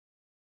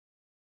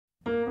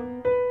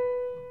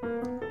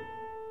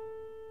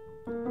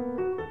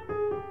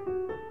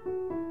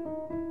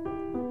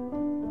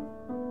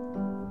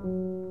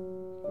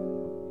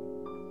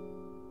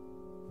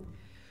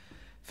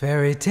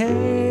Fairy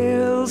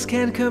tales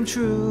can come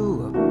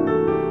true.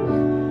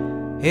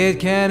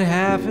 It can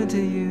happen to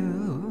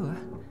you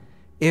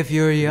if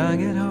you're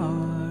young at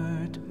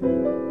heart.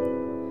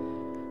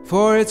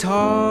 For it's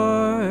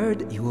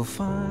hard, you will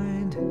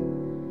find,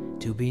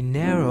 to be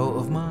narrow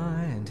of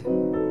mind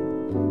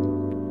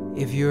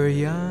if you're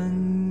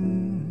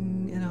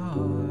young at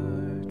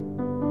heart.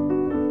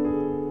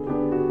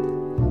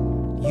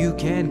 You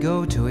can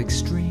go to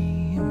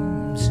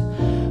extremes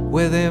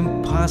with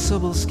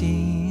impossible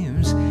schemes.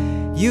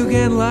 You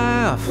can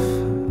laugh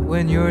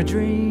when your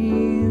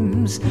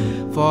dreams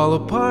fall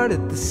apart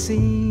at the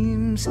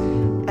seams,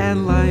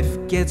 and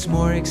life gets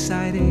more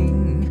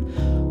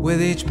exciting with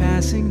each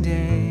passing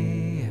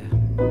day.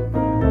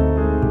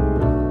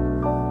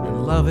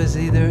 And love is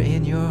either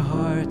in your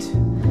heart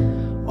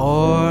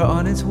or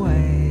on its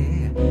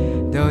way.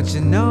 Don't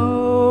you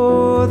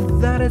know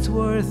that it's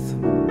worth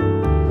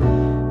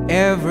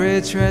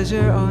every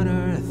treasure on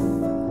earth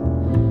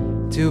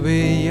to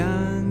be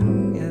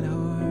young at heart?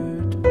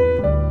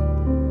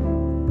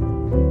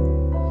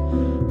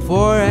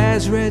 For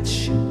as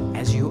rich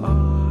as you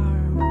are,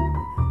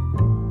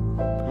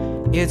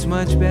 it's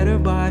much better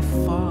by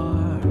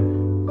far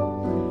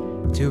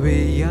to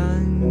be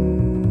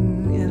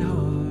young at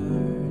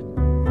heart.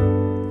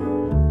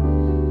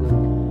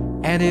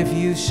 And if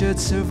you should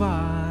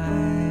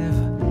survive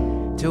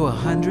to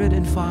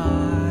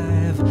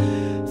 105,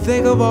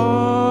 think of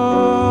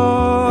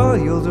all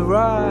you'll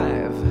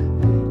derive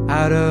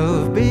out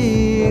of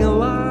being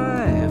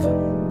alive.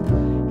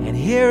 And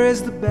here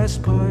is the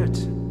best part: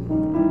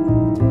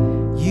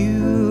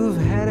 you've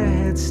had a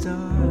head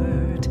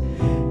start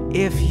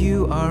if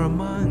you are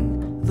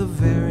among the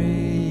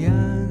very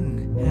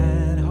young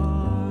at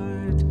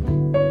heart.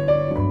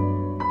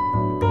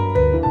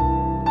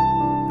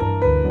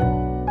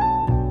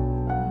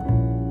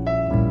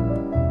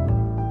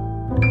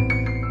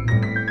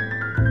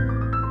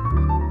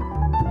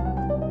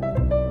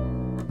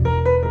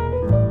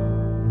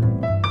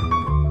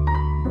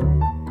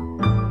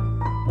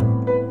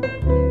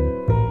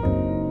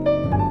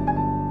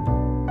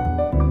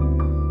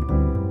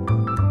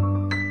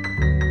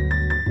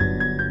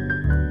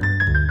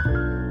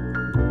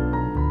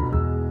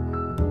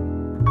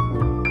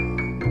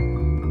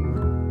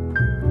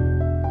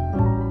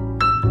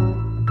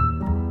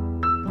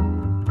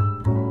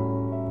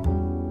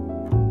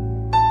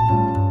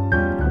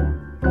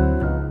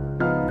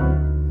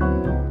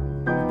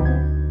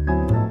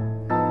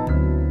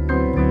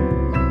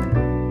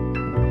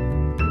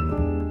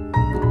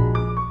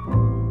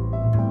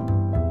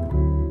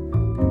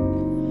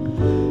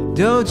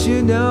 Don't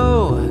you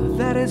know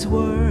that it's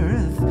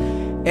worth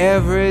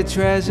every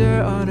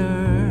treasure on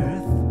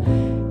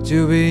earth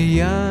to be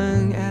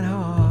young at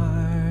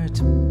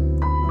heart?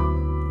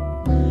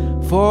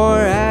 For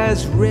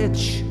as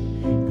rich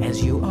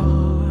as you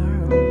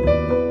are,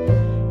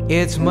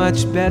 it's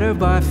much better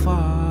by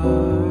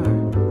far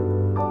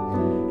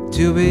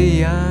to be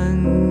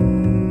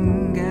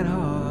young at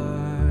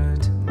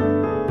heart.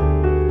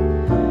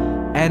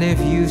 And if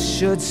you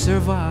should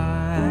survive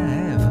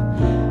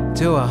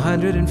to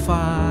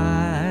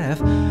 105,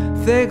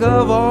 think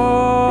of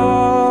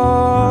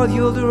all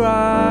you'll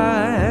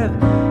derive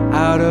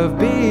out of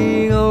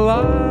being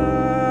alive.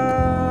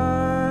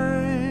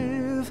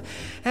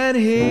 And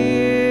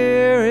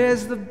here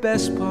is the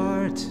best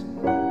part: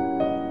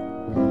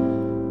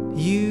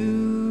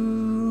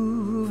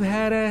 you've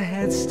had a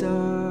head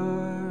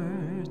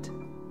start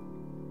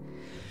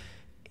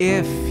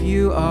if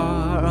you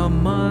are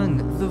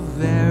among the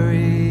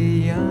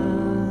very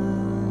young.